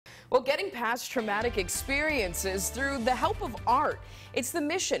Well, getting past traumatic experiences through the help of art. It's the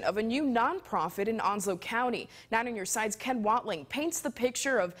mission of a new nonprofit in Onslow County. 9 on your side's Ken Watling paints the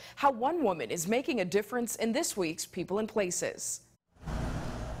picture of how one woman is making a difference in this week's People and Places.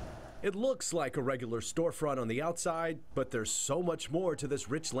 It looks like a regular storefront on the outside, but there's so much more to this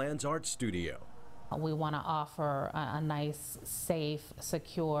Richlands art studio. We want to offer a nice, safe,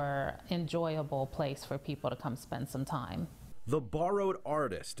 secure, enjoyable place for people to come spend some time. The Borrowed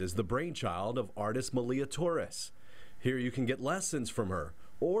Artist is the brainchild of artist Malia Torres. Here you can get lessons from her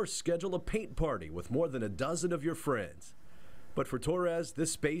or schedule a paint party with more than a dozen of your friends. But for Torres,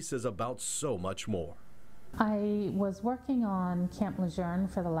 this space is about so much more. I was working on Camp Lejeune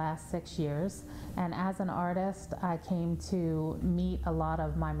for the last 6 years, and as an artist I came to meet a lot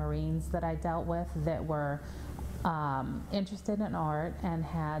of my Marines that I dealt with that were interested in art and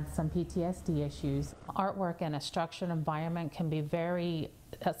had some PTSD issues. Artwork in a structured environment can be very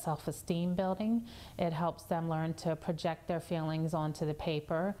self-esteem building. It helps them learn to project their feelings onto the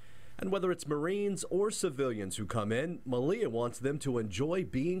paper. And whether it's Marines or civilians who come in, Malia wants them to enjoy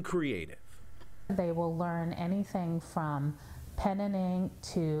being creative. They will learn anything from pen and ink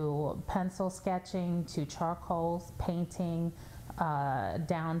to pencil sketching to charcoals, painting,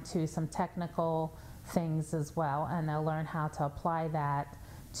 down to some technical things as well, and they'll learn how to apply that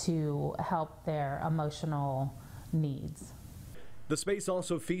to help their emotional needs. The space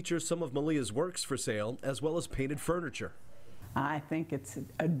also features some of Malia's works for sale, as well as painted furniture. I think it's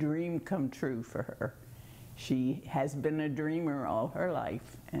a dream come true for her. She has been a dreamer all her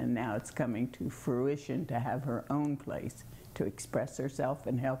life, and now it's coming to fruition to have her own place to express herself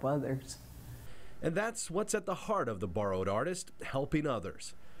and help others. And that's what's at the heart of the Borrowed Artist, helping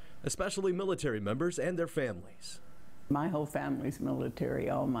others, especially military members and their families. My whole family's military.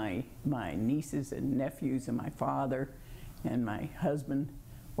 All my nieces and nephews and my father and my husband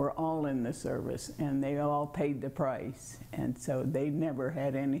were all in the service, and they all paid the price, and so they never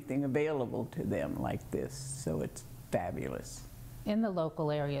had anything available to them like this, so it's fabulous. In the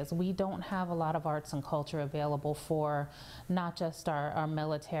local areas, we don't have a lot of arts and culture available for not just our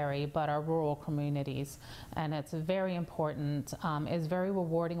military, but our rural communities. And it's very important. It's very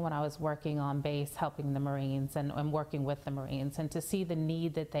rewarding when I was working on base, helping the Marines and working with the Marines, and to see the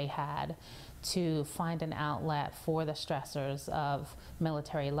need that they had to find an outlet for the stressors of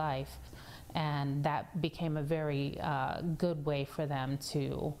military life. And that became a very good way for them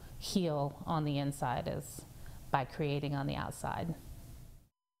to heal on the inside is by creating on the outside.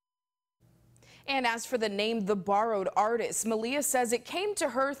 And as for the name The Borrowed Artist, Malia says it came to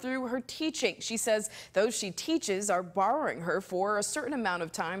her through her teaching. She says those she teaches are borrowing her for a certain amount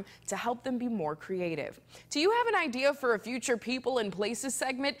of time to help them be more creative. Do you have an idea for a future People and Places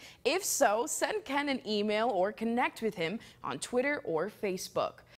segment? If so, send Ken an email or connect with him on Twitter or Facebook.